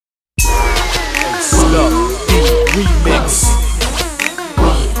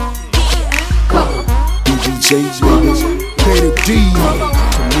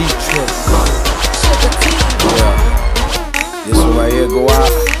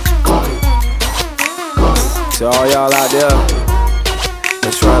To all y'all out there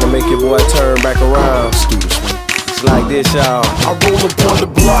that's trying to make your boy turn back around, it's like this, y'all. I roll up on the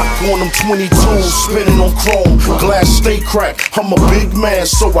block on them 22s, spinning on chrome, glass stay cracked. I'm a big man,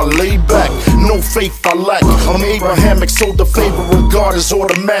 so I lay back. No faith I lack. I'm Abrahamic, so the favor of God is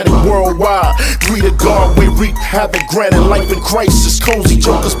automatic worldwide. Greed of God, we reap havoc. Granted, life in crisis, cozy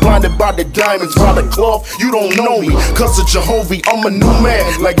jokers blinded by the diamonds, by the cloth. You don't know me, cause of Jehovah. I'm a new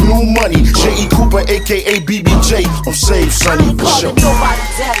man, like new money. J.E. Cooper, aka BBJ. I'm saved, sonny, for sure. Nobody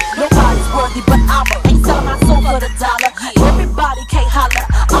daddy, nobody's worthy, but I'ma ain't selling my soul for the dollar. Everybody can't holler.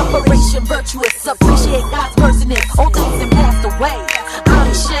 Operation Virtuous, appreciate God's mercy. Old things and passed away. I'm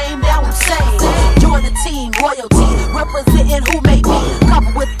ashamed, now I'm saved. Join the team, royalty, representing who made me.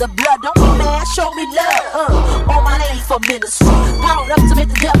 Covered with the blood, don't be mad, show me love. All my name for ministry, powered up to make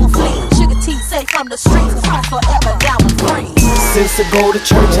the devil flee. Sugar tea safe from the streets, Christ forever, now I'm free. Since I go to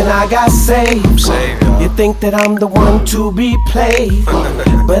church and I got saved, you think that I'm the one to be played,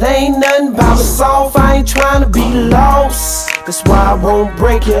 but ain't nothing about me soft. I ain't trying to be lost. That's why I won't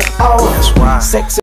break it off. Sex